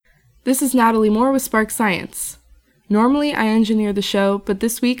This is Natalie Moore with Spark Science. Normally, I engineer the show, but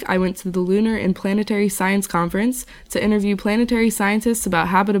this week I went to the Lunar and Planetary Science Conference to interview planetary scientists about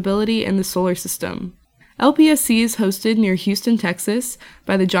habitability in the solar system. LPSC is hosted near Houston, Texas,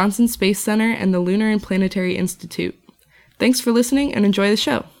 by the Johnson Space Center and the Lunar and Planetary Institute. Thanks for listening and enjoy the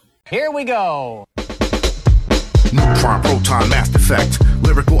show. Here we go. Neutron, proton, mass effect,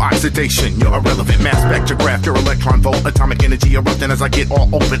 lyrical oxidation, your irrelevant mass spectrograph, your electron volt, atomic energy erupting as I get all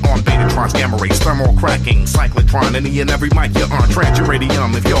open on betatrons, gamma rays, thermal cracking, cyclotron, any and every mic you're on,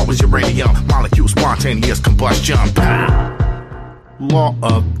 transuranium, if you're always uranium, molecule, spontaneous combustion, law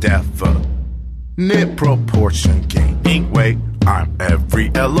of definite proportion, gaining weight, I'm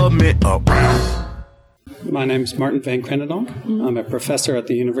every element around. My name is Martin Van Krenendonk. I'm a professor at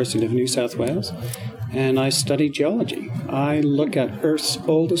the University of New South Wales, and I study geology. I look at Earth's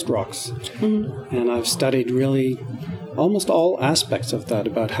oldest rocks, and I've studied really almost all aspects of that,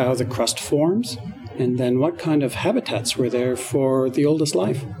 about how the crust forms, and then what kind of habitats were there for the oldest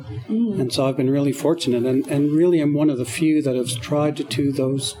life. And so I've been really fortunate, and really am one of the few that have tried to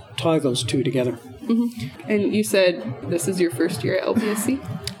tie those two together. And you said this is your first year at LPSC?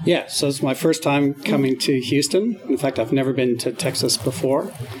 Yeah, so it's my first time coming to Houston. In fact, I've never been to Texas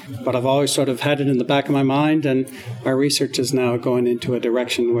before, but I've always sort of had it in the back of my mind, and our research is now going into a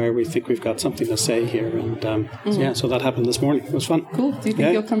direction where we think we've got something to say here. And so that happened this morning. It was fun. Cool. Do you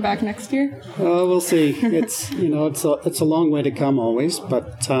think you'll come back next year? We'll see. It's it's a long way to come always,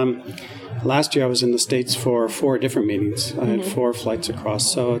 but last year I was in the States for 4 different meetings. I had 4 flights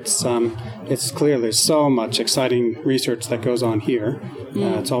across, so it's clear there's so much exciting research that goes on here.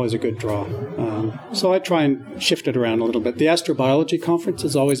 It's always a good draw. So I try and shift it around a little bit. The astrobiology conference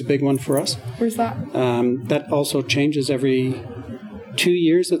is always a big one for us. Where's that? That also changes every 2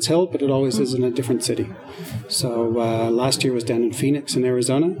 years it's held, but it always is in a different city. So last year was down in Phoenix in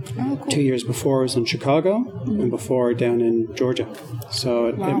Arizona. Oh, cool. 2 years before was in Chicago, and before down in Georgia. So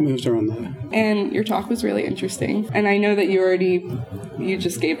it moves around there. And your talk was really interesting. And I know that you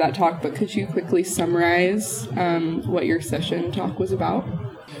just gave that talk, but could you quickly summarize what your session talk was about?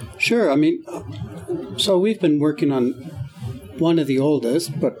 Sure. I mean, so we've been working on one of the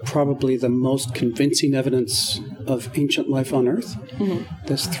oldest, but probably the most convincing evidence of ancient life on Earth,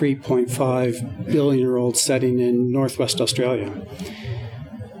 this 3.5 billion-year-old setting in northwest Australia.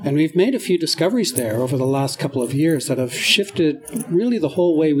 And we've made a few discoveries there over the last couple of years that have shifted really the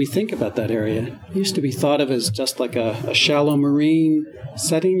whole way we think about that area. It used to be thought of as just like a shallow marine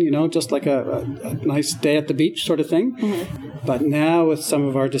setting, just like a nice day at the beach sort of thing. But now with some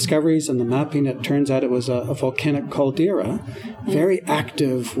of our discoveries and the mapping, it turns out it was a volcanic caldera, very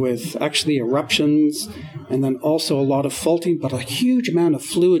active with actually eruptions, and then also a lot of faulting, but a huge amount of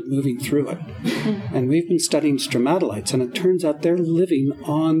fluid moving through it. And we've been studying stromatolites, and it turns out they're living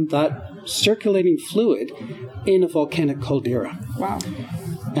on that circulating fluid in a volcanic caldera. Wow.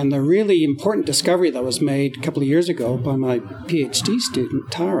 And the really important discovery that was made a couple of years ago by my PhD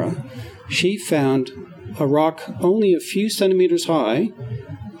student, Tara, she found a rock only a few centimeters high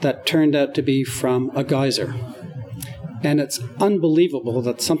that turned out to be from a geyser. And it's unbelievable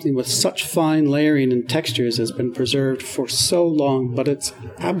that something with such fine layering and textures has been preserved for so long, but it's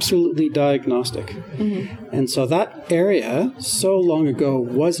absolutely diagnostic. And so that area, so long ago,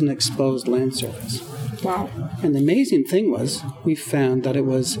 was an exposed land surface. Wow. And the amazing thing was, we found that it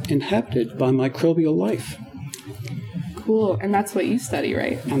was inhabited by microbial life. Cool. And that's what you study,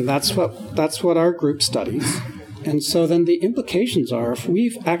 right? And that's what our group studies. And so then the implications are, if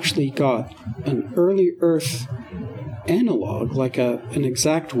we've actually got an early Earth analog, like an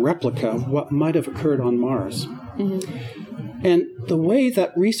exact replica of what might have occurred on Mars. And the way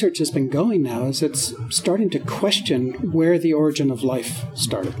that research has been going now is it's starting to question where the origin of life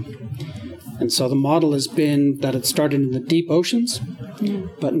started. And so the model has been that it started in the deep oceans,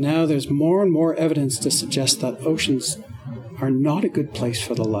 but now there's more and more evidence to suggest that oceans are not a good place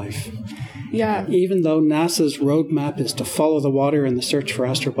for the life. Yeah. Even though NASA's roadmap is to follow the water in the search for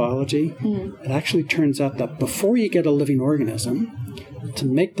astrobiology, it actually turns out that before you get a living organism, to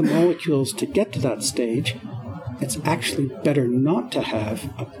make the molecules to get to that stage, it's actually better not to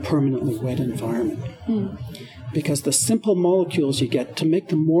have a permanently wet environment. Because the simple molecules you get, to make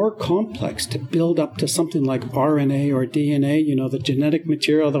them more complex, to build up to something like RNA or DNA, the genetic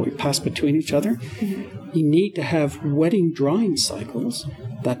material that we pass between each other, you need to have wetting-drying cycles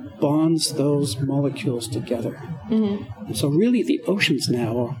that bonds those molecules together. And so really the oceans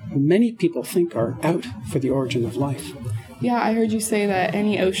now, many people think, are out for the origin of life. Yeah, I heard you say that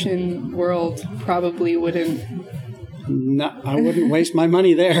any ocean world probably wouldn't... No, I wouldn't waste my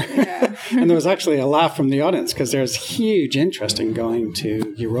money there. And there was actually a laugh from the audience because there's huge interest in going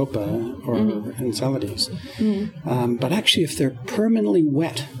to Europa or Enceladus. But actually, if they're permanently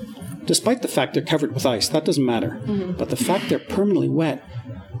wet, despite the fact they're covered with ice, that doesn't matter. But the fact they're permanently wet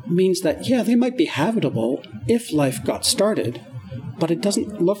means that, yeah, they might be habitable if life got started, but it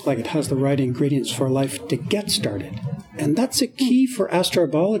doesn't look like it has the right ingredients for life to get started. And that's a key for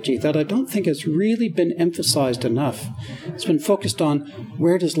astrobiology that I don't think has really been emphasized enough. It's been focused on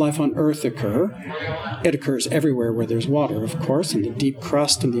where does life on Earth occur. It occurs everywhere where there's water, of course, in the deep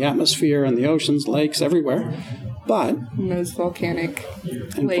crust and the atmosphere and the oceans, lakes, everywhere. But and those volcanic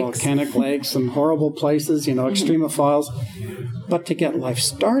lakes and horrible places, extremophiles. But to get life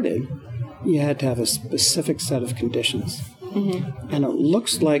started, you had to have a specific set of conditions. And it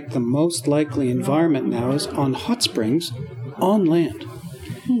looks like the most likely environment now is on hot springs on land.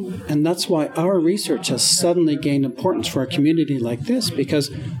 And that's why our research has suddenly gained importance for a community like this,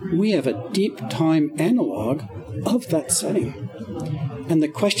 because we have a deep time analog of that setting. And the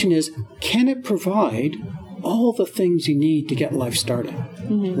question is, can it provide all the things you need to get life started?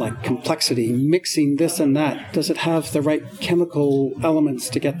 Like complexity, mixing this and that. Does it have the right chemical elements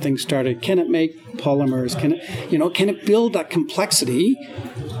to get things started? Can it make polymers? Can it build that complexity?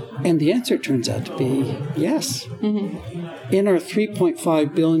 And the answer turns out to be yes. In our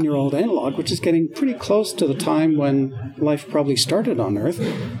 3.5 billion-year-old analog, which is getting pretty close to the time when life probably started on Earth,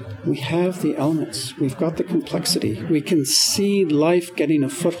 we have the elements. We've got the complexity. We can see life getting a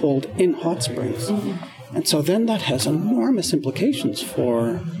foothold in hot springs. And so then that has enormous implications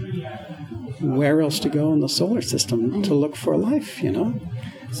for where else to go in the solar system to look for life,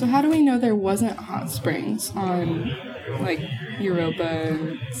 So how do we know there wasn't hot springs on, like, Europa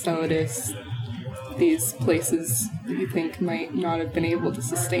and Enceladus, these places that you think might not have been able to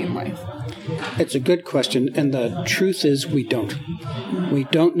sustain life? It's a good question, and the truth is we don't. We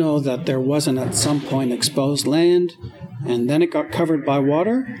don't know that there wasn't at some point exposed land, and then it got covered by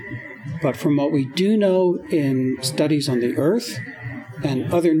water. But from what we do know in studies on the Earth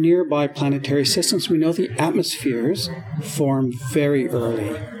and other nearby planetary systems, we know the atmospheres form very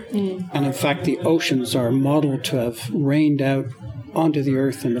early. And in fact, the oceans are modeled to have rained out onto the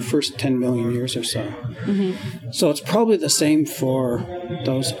Earth in the first 10 million years or so. So it's probably the same for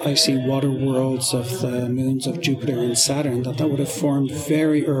those icy water worlds of the moons of Jupiter and Saturn, that would have formed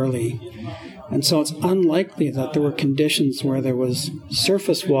very early. And so it's unlikely that there were conditions where there was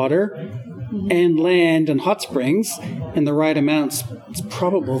surface water and land and hot springs in the right amounts. It's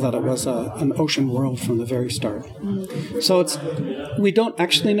probable that it was an ocean world from the very start. So we don't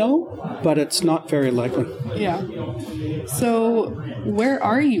actually know, but it's not very likely. Yeah. So where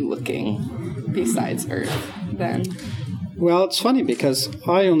are you looking besides Earth then? Well, it's funny because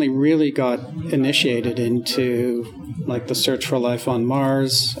I only really got initiated into the search for life on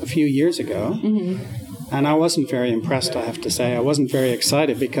Mars a few years ago. And I wasn't very impressed, I have to say. I wasn't very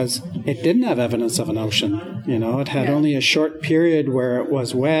excited because it didn't have evidence of an ocean. It had only a short period where it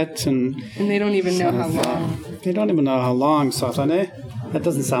was wet. And they don't even know how long. They don't even know how long. So I thought, that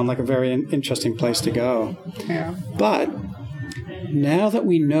doesn't sound like a very interesting place to go. Yeah. But now that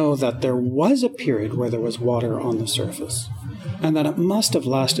we know that there was a period where there was water on the surface, and that it must have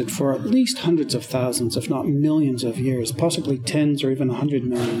lasted for at least hundreds of thousands, if not millions of years, possibly tens or even 100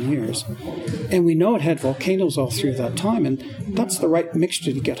 million years. And we know it had volcanoes all through that time, and that's the right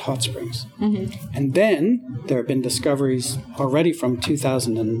mixture to get hot springs. And then there have been discoveries already from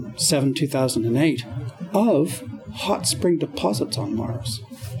 2007, 2008 of hot spring deposits on Mars.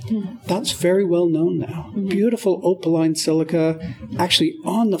 That's very well known now. Beautiful opaline silica, actually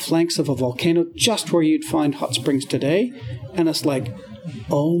on the flanks of a volcano, just where you'd find hot springs today. And it's like,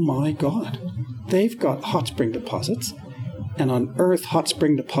 oh my God, they've got hot spring deposits. And on Earth, hot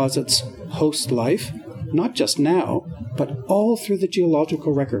spring deposits host life, not just now, but all through the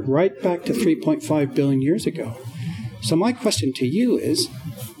geological record, right back to 3.5 billion years ago. So my question to you is,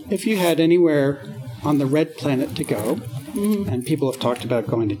 if you had anywhere on the red planet to go, and people have talked about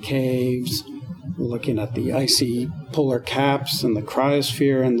going to caves, looking at the icy polar caps and the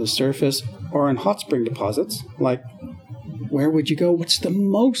cryosphere and the surface, or in hot spring deposits, where would you go? What's the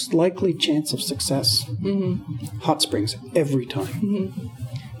most likely chance of success? Hot springs, every time.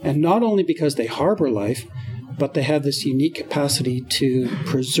 And not only because they harbor life, but they have this unique capacity to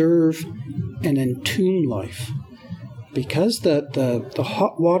preserve and entomb life. Because the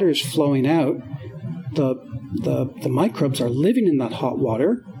hot water is flowing out, the microbes are living in that hot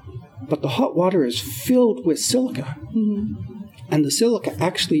water, but the hot water is filled with silica. And the silica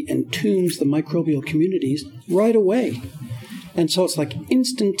actually entombs the microbial communities right away. And so it's like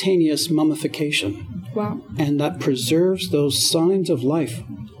instantaneous mummification. Wow. And that preserves those signs of life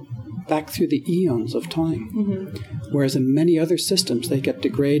back through the eons of time. Whereas in many other systems, they get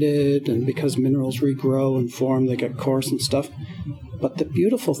degraded, and because minerals regrow and form, they get coarse and stuff. But the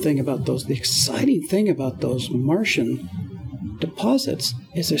beautiful thing about those, the exciting thing about those Martian deposits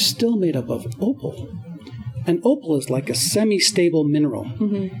is they're still made up of opal. And opal is like a semi-stable mineral.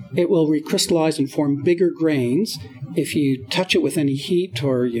 It will recrystallize and form bigger grains if you touch it with any heat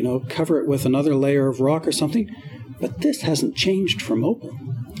or, cover it with another layer of rock or something. But this hasn't changed from opal.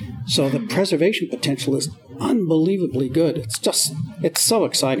 So the preservation potential is unbelievably good. It's so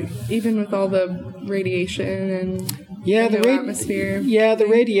exciting. Even with all the radiation and the atmosphere. Yeah, the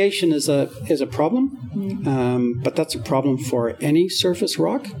radiation is a problem, but that's a problem for any surface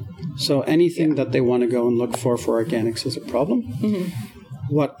rock. So anything that they want to go and look for organics is a problem.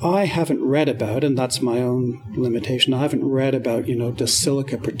 What I haven't read about, and that's my own limitation, I haven't read about, does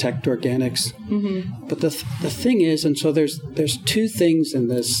silica protect organics? But the thing is, and so there's two things in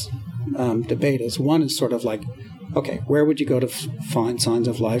this debate. One is sort of like, okay, where would you go to find signs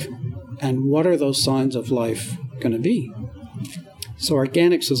of life? And what are those signs of life going to be? So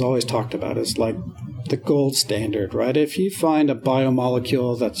organics is always talked about as like the gold standard, right? If you find a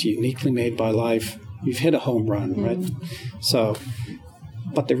biomolecule that's uniquely made by life, you've hit a home run, right? So,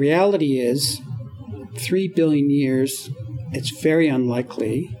 but the reality is, 3 billion years, it's very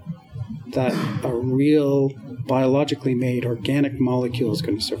unlikely that a real biologically made organic molecule is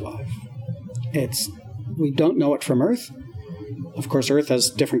going to survive. We don't know it from Earth. Of course, Earth has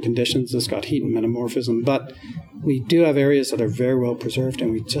different conditions. It's got heat and metamorphism, but we do have areas that are very well preserved,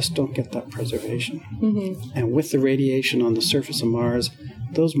 and we just don't get that preservation. And with the radiation on the surface of Mars,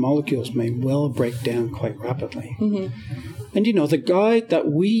 those molecules may well break down quite rapidly. And the guide that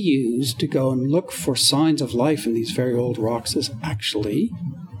we use to go and look for signs of life in these very old rocks is actually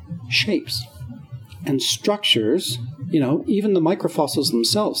shapes and structures. Even the microfossils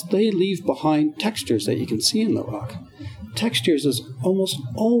themselves, they leave behind textures that you can see in the rock. Textures is almost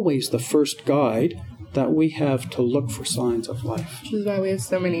always the first guide that we have to look for signs of life. Which is why we have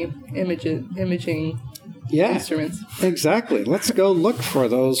so many imaging instruments. Exactly. Let's go look for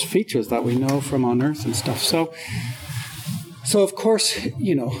those features that we know from on Earth and stuff. So of course,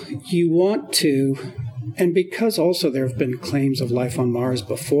 you want to, and because also there have been claims of life on Mars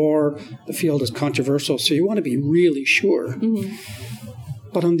before, the field is controversial, so you want to be really sure.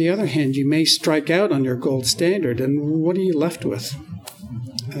 But on the other hand, you may strike out on your gold standard, and what are you left with?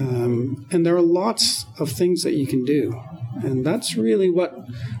 And there are lots of things that you can do, and that's really what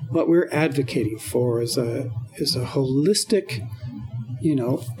we're advocating for is a holistic,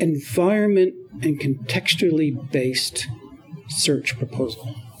 environment and contextually based search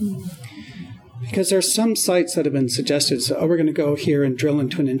proposal. Because there are some sites that have been suggested, so, we're going to go here and drill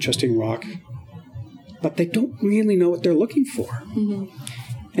into an interesting rock, but they don't really know what they're looking for.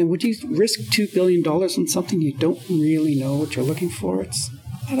 And would you risk $2 billion on something you don't really know what you're looking for?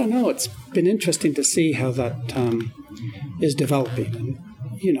 I don't know. It's been interesting to see how that is developing. And,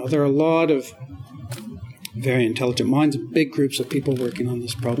 there are a lot of very intelligent minds and big groups of people working on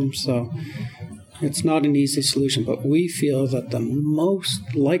this problem. So it's not an easy solution, but we feel that the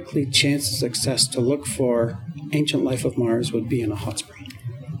most likely chance of success to look for ancient life of Mars would be in a hot spring.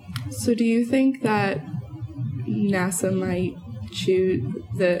 So do you think that NASA might choose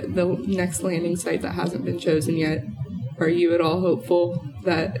the next landing site that hasn't been chosen yet? Are you at all hopeful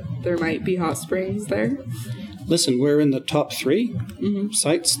that there might be hot springs there? Listen, we're in the top 3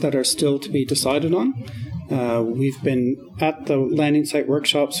 sites that are still to be decided on. We've been at the landing site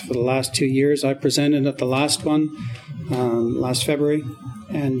workshops for the last 2 years. I presented at the last one last February.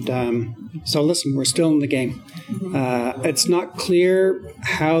 And so listen, we're still in the game. It's not clear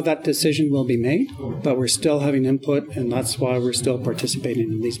how that decision will be made, but we're still having input, and that's why we're still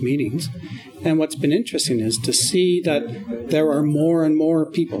participating in these meetings. And what's been interesting is to see that there are more and more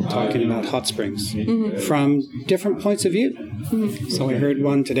people talking about hot springs from different points of view. So we heard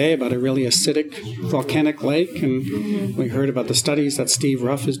one today about a really acidic volcanic lake, and we heard about the studies that Steve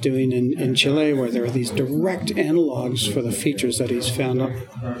Ruff is doing in Chile, where there are these direct analogs for the features that he's found.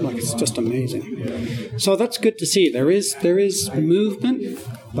 It's just amazing. So that's good to see. There is movement,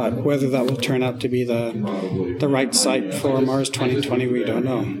 but whether that will turn out to be the right site for Mars 2020, we don't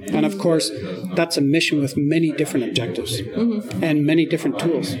know. And of course, that's a mission with many different objectives and many different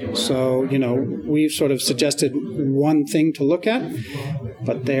tools. So, we've sort of suggested one thing to look at,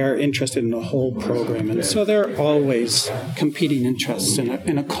 but they're interested in the whole program. And so there are always competing interests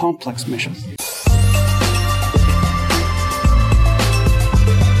in a complex mission.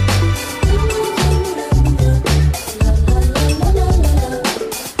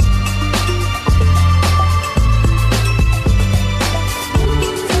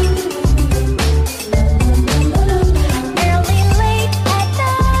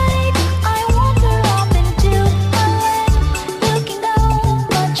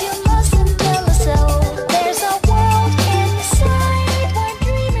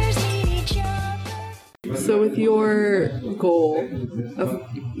 goal of,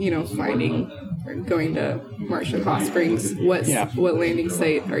 finding or going to Martian Hot Springs, what landing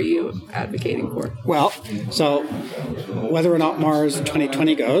site are you advocating for? Well, so whether or not Mars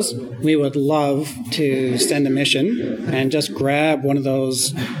 2020 goes, we would love to send a mission and just grab one of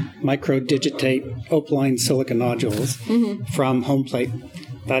those microdigitate opaline silica nodules from home plate.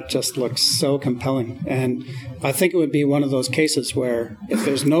 That just looks so compelling. And I think it would be one of those cases where if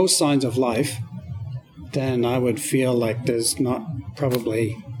there's no signs of life, then I would feel like there's not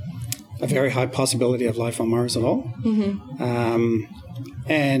probably a very high possibility of life on Mars at all.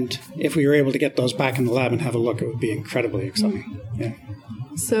 And if we were able to get those back in the lab and have a look, it would be incredibly exciting. Yeah.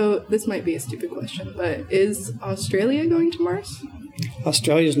 So this might be a stupid question, but is Australia going to Mars?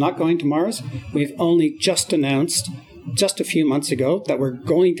 Australia is not going to Mars. We've only just announced just a few months ago that we're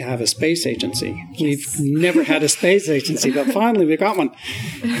going to have a space agency. Yes. We've never had a space agency, but finally we got one.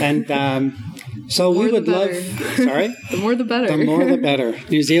 And so we would love... Sorry? The more the better. The more the better.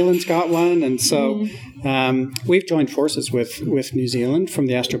 New Zealand's got one, and so we've joined forces with New Zealand from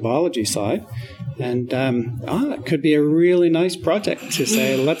the astrobiology side. And it could be a really nice project to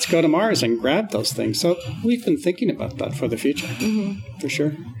say, let's go to Mars and grab those things. So we've been thinking about that for the future, for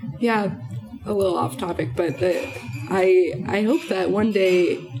sure. Yeah, a little off topic, but I hope that one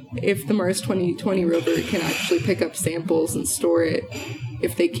day, if the Mars 2020 rover can actually pick up samples and store it,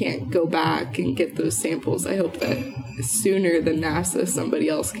 if they can't go back and get those samples, I hope that sooner than NASA, somebody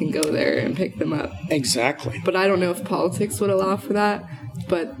else can go there and pick them up. Exactly. But I don't know if politics would allow for that.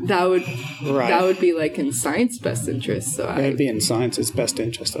 But that would be like in science best interest. So it would be in science's best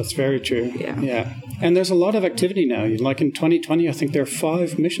interest. That's very true. Yeah. And there's a lot of activity now. Like in 2020, I think there are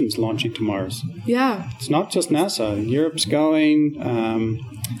 5 missions launching to Mars. Yeah. It's not just NASA. Europe's going.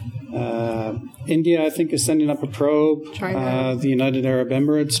 India, I think, is sending up a probe. China. The United Arab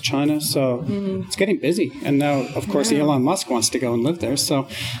Emirates, China. So it's getting busy. And now, of course, Elon Musk wants to go and live there. So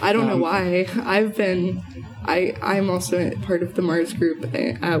I don't know why. I'm also part of the Mars group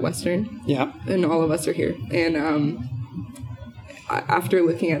at Western. Yeah. And all of us are here. And after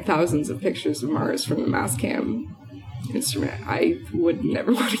looking at thousands of pictures of Mars from the Mastcam instrument, I would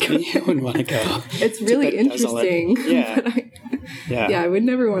never want to go. You wouldn't want to go. It's really interesting. Yeah. But I would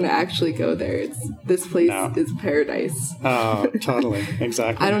never want to actually go there. This place is paradise. Oh, totally.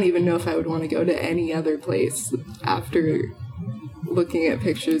 Exactly. I don't even know if I would want to go to any other place after looking at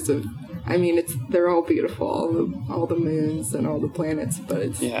pictures of... I mean, they're all beautiful, all the moons and all the planets,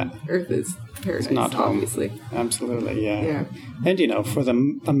 but Earth is paradise, it's not obviously. Home. Absolutely, yeah. And, for the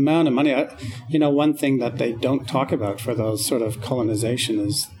amount of money, one thing that they don't talk about for those sort of colonization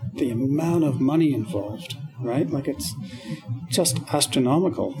is the amount of money involved, right? Like, it's just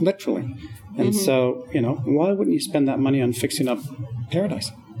astronomical, literally. And so, why wouldn't you spend that money on fixing up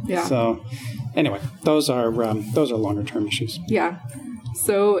paradise? Yeah. So, anyway, those are longer-term issues. Yeah.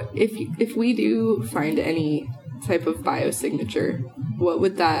 So if we do find any type of biosignature, what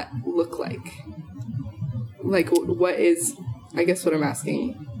would that look like? Like, what is, I guess what I'm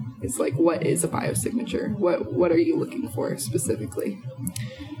asking is, like, what is a biosignature? What are you looking for specifically?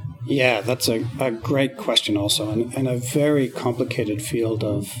 Yeah, that's a great question also, and a very complicated field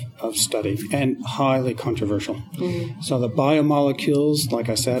of study, and highly controversial. Mm-hmm. So the biomolecules, like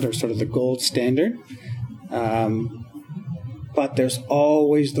I said, are sort of the gold standard. But there's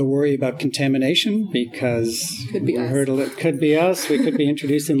always the worry about contamination because could be it could be us. We could be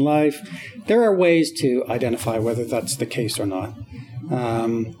introducing life. There are ways to identify whether that's the case or not.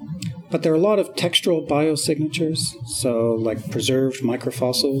 But there are a lot of textural biosignatures, so like preserved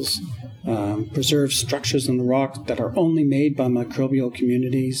microfossils, preserved structures in the rock that are only made by microbial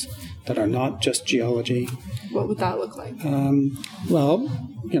communities, that are not just geology. What would that look like? Well,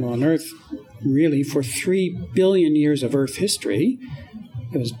 on Earth, really, for 3 billion years of Earth history,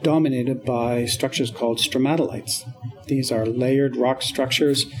 it was dominated by structures called stromatolites. These are layered rock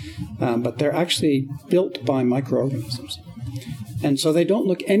structures, but they're actually built by microorganisms. And so they don't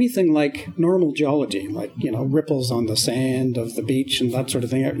look anything like normal geology, like, ripples on the sand of the beach and that sort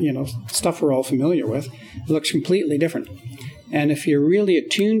of thing, stuff we're all familiar with. It looks completely different. And if you're really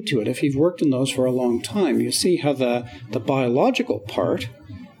attuned to it, if you've worked in those for a long time, you see how the biological part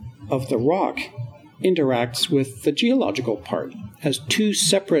of the rock interacts with the geological part as 2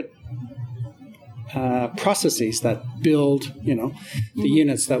 separate processes that build, the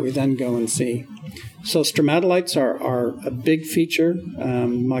units that we then go and see. So stromatolites are a big feature,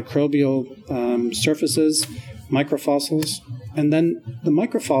 microbial surfaces, microfossils, and then the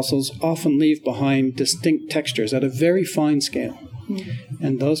microfossils often leave behind distinct textures at a very fine scale. Mm-hmm.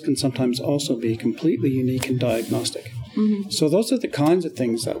 And those can sometimes also be completely unique and diagnostic. Mm-hmm. So those are the kinds of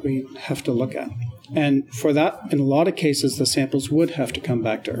things that we have to look at. And for that, in a lot of cases, the samples would have to come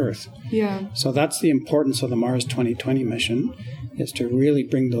back to Earth. Yeah. So that's the importance of the Mars 2020 mission, is to really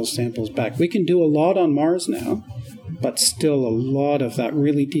bring those samples back. We can do a lot on Mars now, but still a lot of that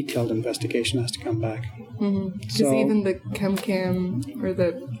really detailed investigation has to come back. Because even the ChemCam or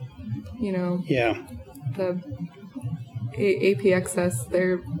the, the APXS,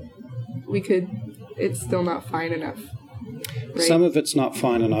 it's still not fine enough. Right? Some of it's not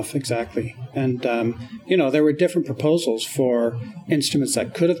fine enough, exactly. And, there were different proposals for instruments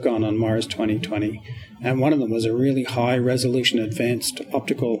that could have gone on Mars 2020. And one of them was a really high-resolution advanced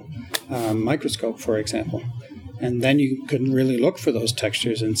optical microscope, for example. And then you could really look for those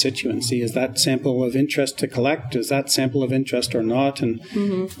textures in situ and see, is that sample of interest to collect? Is that sample of interest or not? And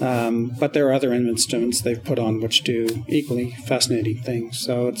but there are other instruments they've put on which do equally fascinating things.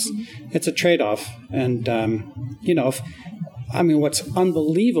 So it's a trade-off. And, what's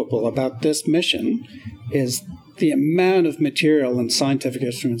unbelievable about this mission is the amount of material and scientific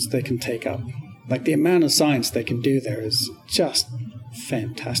instruments they can take up. Like, the amount of science they can do there is just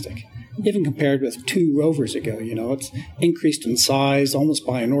fantastic. Even compared with 2 rovers ago, it's increased in size almost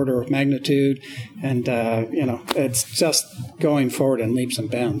by an order of magnitude. And, it's just going forward in leaps and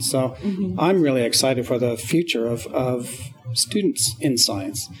bounds. So I'm really excited for the future of students in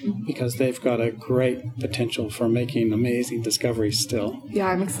science, because they've got a great potential for making amazing discoveries still. Yeah,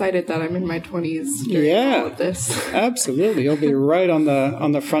 I'm excited that I'm in my 20s during all of this. Absolutely. You'll be right on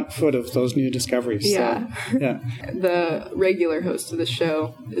the front foot of those new discoveries. Yeah. So, yeah. The regular host of the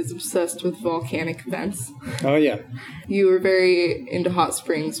show is obsessed with volcanic vents. Oh, yeah. You were very into hot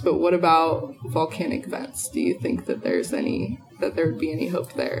springs, but what about volcanic vents? Do you think that there would be any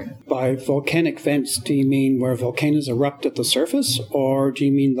hope there? By volcanic vents, do you mean where volcanoes erupt at the surface, or do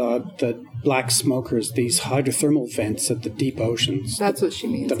you mean the black smokers, these hydrothermal vents at the deep oceans? That's what she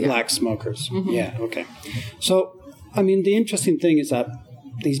means, The black smokers. Yeah, okay. So, the interesting thing is that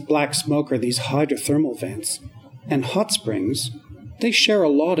these black smoker, these hydrothermal vents, and hot springs, they share a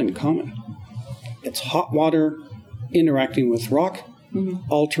lot in common. It's hot water interacting with rock,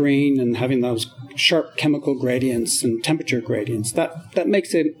 altering and having those sharp chemical gradients and temperature gradients. That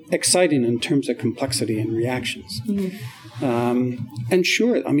makes it exciting in terms of complexity and reactions. And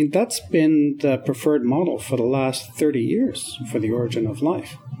sure, that's been the preferred model for the last 30 years for the origin of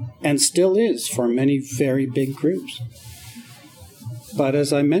life, and still is for many very big groups. But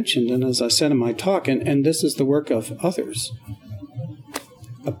as I mentioned, and as I said in my talk, and this is the work of others,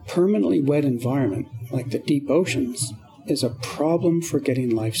 a permanently wet environment like the deep oceans is a problem for getting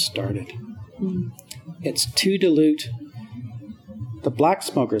life started. It's too dilute. The black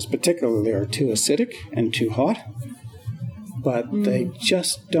smokers particularly are too acidic and too hot, but they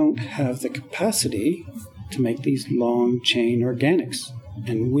just don't have the capacity to make these long-chain organics.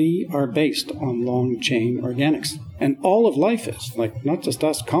 And we are based on long-chain organics. And all of life is, like, not just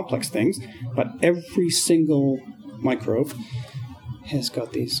us complex things, but every single microbe has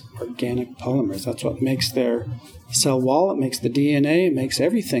got these organic polymers. That's what makes their cell wall, it makes the DNA, it makes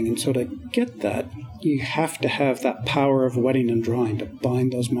everything. And so to get that, you have to have that power of wetting and drying to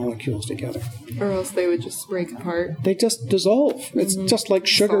bind those molecules together. Or else they would just break apart. They just dissolve. It's just like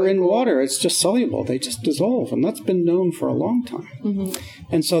sugar in water. It's just soluble. They just dissolve. And that's been known for a long time.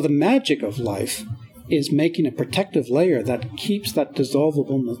 And so the magic of life is making a protective layer that keeps that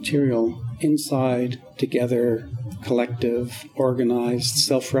dissolvable material inside, together, collective, organized,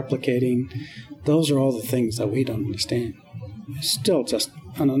 self-replicating. Those are all the things that we don't understand. There's still just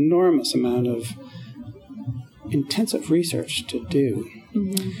an enormous amount of intensive research to do.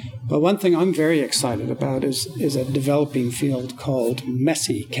 But one thing I'm very excited about is a developing field called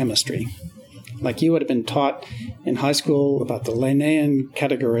messy chemistry. Like you would have been taught in high school about the Linnaean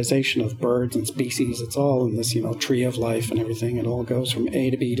categorization of birds and species. It's all in this, tree of life and everything. It all goes from A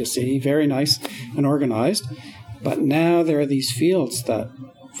to B to C. Very nice and organized. But now there are these fields that,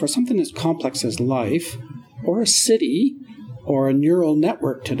 for something as complex as life, or a city, or a neural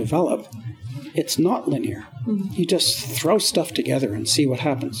network to develop, it's not linear. You just throw stuff together and see what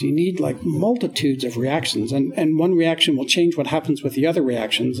happens. You need multitudes of reactions, and one reaction will change what happens with the other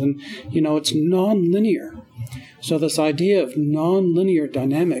reactions, and it's non-linear. So this idea of non-linear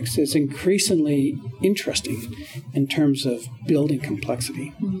dynamics is increasingly interesting in terms of building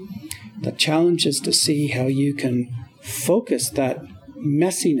complexity. The challenge is to see how you can focus that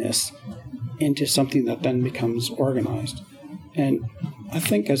messiness into something that then becomes organized. And I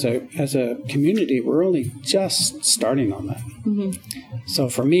think as a community, we're only just starting on that. So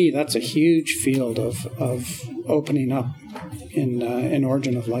for me, that's a huge field of opening up in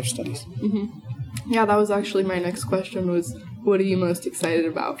origin of life studies. Yeah, that was actually my next question, was what are you most excited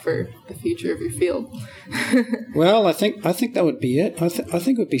about for the future of your field? Well, I think that would be it. I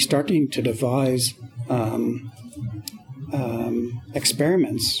think it would be starting to devise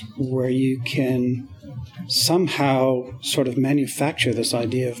experiments where you can somehow sort of manufacture this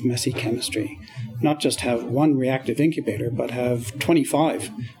idea of messy chemistry. Not just have one reactive incubator, but have 25,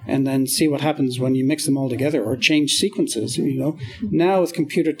 and then see what happens when you mix them all together or change sequences. Now with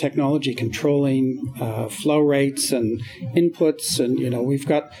computer technology controlling flow rates and inputs, and we've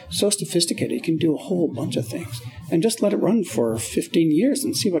got so sophisticated, you can do a whole bunch of things, and just let it run for 15 years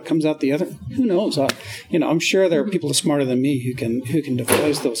and see what comes out the other. Who knows? I'm sure there are people smarter than me who can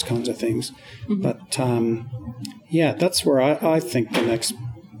devise those kinds of things. But that's where I think the next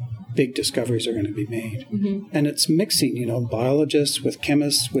big discoveries are going to be made. And it's mixing, biologists with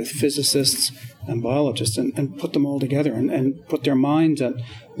chemists, with physicists and biologists, and put them all together and put their minds at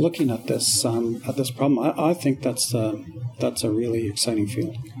looking at this problem. I think that's a really exciting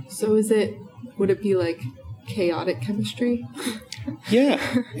field. So would it be like chaotic chemistry? Yeah,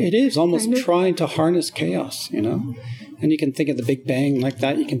 it is almost trying to harness chaos, And you can think of the Big Bang like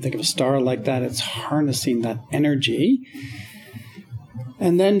that. You can think of a star like that. It's harnessing that energy.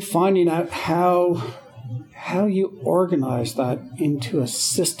 And then finding out how you organize that into a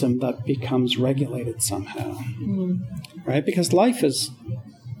system that becomes regulated somehow, right? Because life it's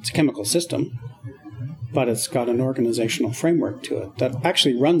a chemical system, but it's got an organizational framework to it that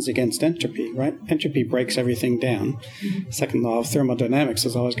actually runs against entropy, right? Entropy breaks everything down. Second law of thermodynamics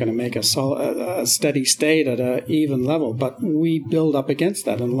is always going to make a steady state at an even level, but we build up against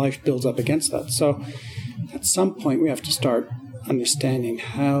that, and life builds up against that. So at some point we have to start understanding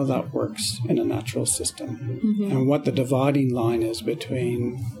how that works in a natural system and what the dividing line is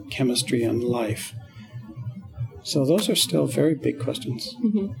between chemistry and life. So those are still very big questions.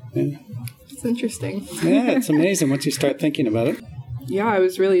 Yeah. It's interesting. Yeah, it's amazing once you start thinking about it. Yeah, I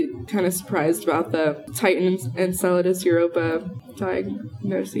was really kind of surprised about the Titan Enceladus Europa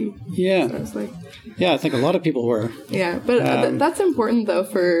diagnosis. Yeah. So I was like, yeah, I think a lot of people were. Yeah, but that's important, though,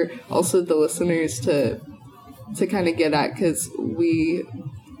 for also the listeners to kind of get at, because we,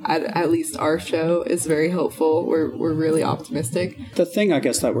 at least our show, is very helpful. We're really optimistic. The thing, I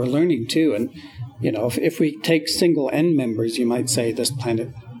guess, that we're learning, too, and, if we take single N members, you might say this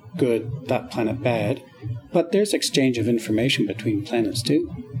planet good, that planet bad, but there's exchange of information between planets,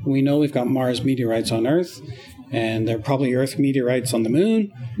 too. We know we've got Mars meteorites on Earth, and there are probably Earth meteorites on the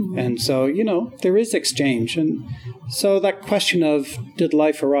moon, and so, there is exchange, and so that question of did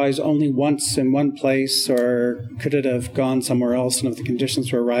life arise only once in one place, or could it have gone somewhere else, and if the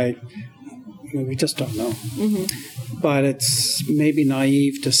conditions were right, we just don't know. But it's maybe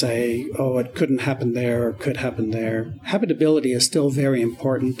naive to say, oh, it couldn't happen there or could happen there. Habitability is still very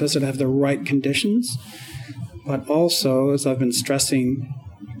important. Does it have the right conditions? But also, as I've been stressing,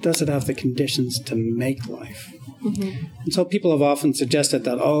 does it have the conditions to make life? And so people have often suggested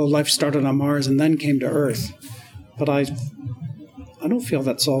that, life started on Mars and then came to Earth. But I don't feel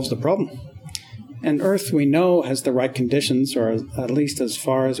that solves the problem. And Earth, we know, has the right conditions, or at least as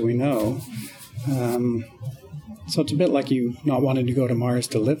far as we know. So it's a bit like you not wanting to go to Mars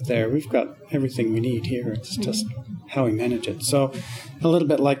to live there. We've got everything we need here. It's just how we manage it. So a little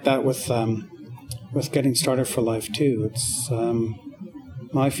bit like that with getting started for life, too. It's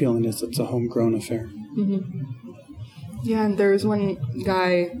my feeling is it's a homegrown affair. Yeah, and there was one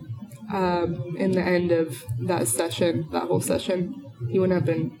guy in the end of that whole session, he went up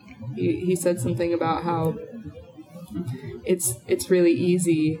and he said something about how it's really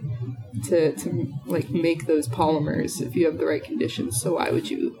easy to like make those polymers if you have the right conditions. So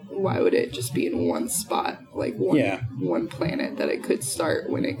why would it just be in one spot, like one planet, that it could start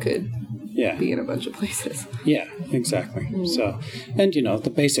when it could be in a bunch of places? Yeah, exactly. So, and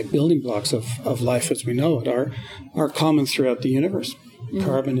the basic building blocks of life as we know it are common throughout the universe.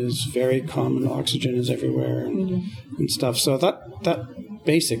 Carbon is very common, oxygen is everywhere, and stuff. So that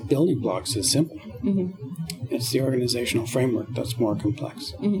basic building blocks is simple. It's the organizational framework that's more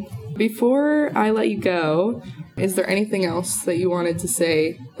complex. Before I let you go, is there anything else that you wanted to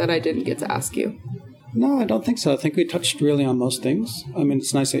say that I didn't get to ask you? No, I don't think so. I think we touched really on most things. I mean,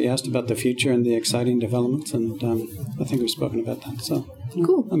 it's nice that you asked about the future and the exciting developments, and I think we've spoken about that. So,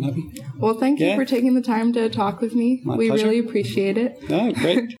 cool. I'm happy. Well, thank you for taking the time to talk with me. My pleasure. Really appreciate it. Oh,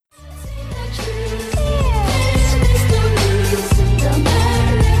 great.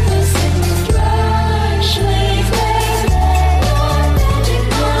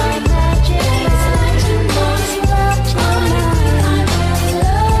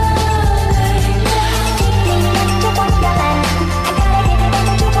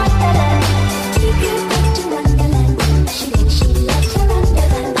 She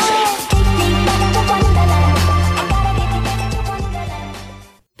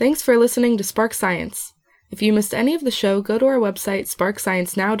Thanks for listening to Spark Science. If you missed any of the show, go to our website,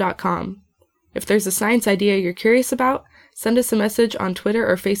 sparksciencenow.com. If there's a science idea you're curious about, send us a message on Twitter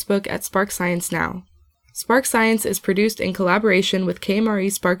or Facebook at Spark Science Now. Spark Science is produced in collaboration with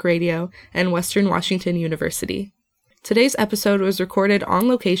KMRE Spark Radio and Western Washington University. Today's episode was recorded on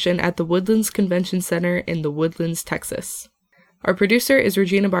location at the Woodlands Convention Center in The Woodlands, Texas. Our producer is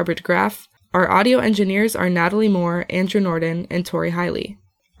Regina Barber DeGraff. Our audio engineers are Natalie Moore, Andrew Norden, and Tori Hiley.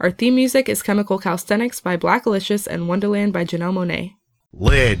 Our theme music is Chemical Calisthenics by Black Alicious and Wonderland by Janelle Monáe.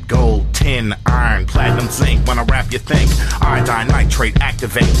 Lead, gold, tin, iron, platinum, zinc. When I rap, you think iodine, nitrate,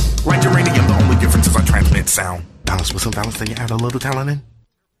 activate. Like uranium, the only difference is I transmit sound. Balance with some balance, then you add a little talent in.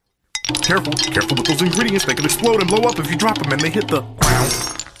 Careful with those ingredients. They can explode and blow up if you drop them and they hit the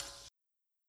ground.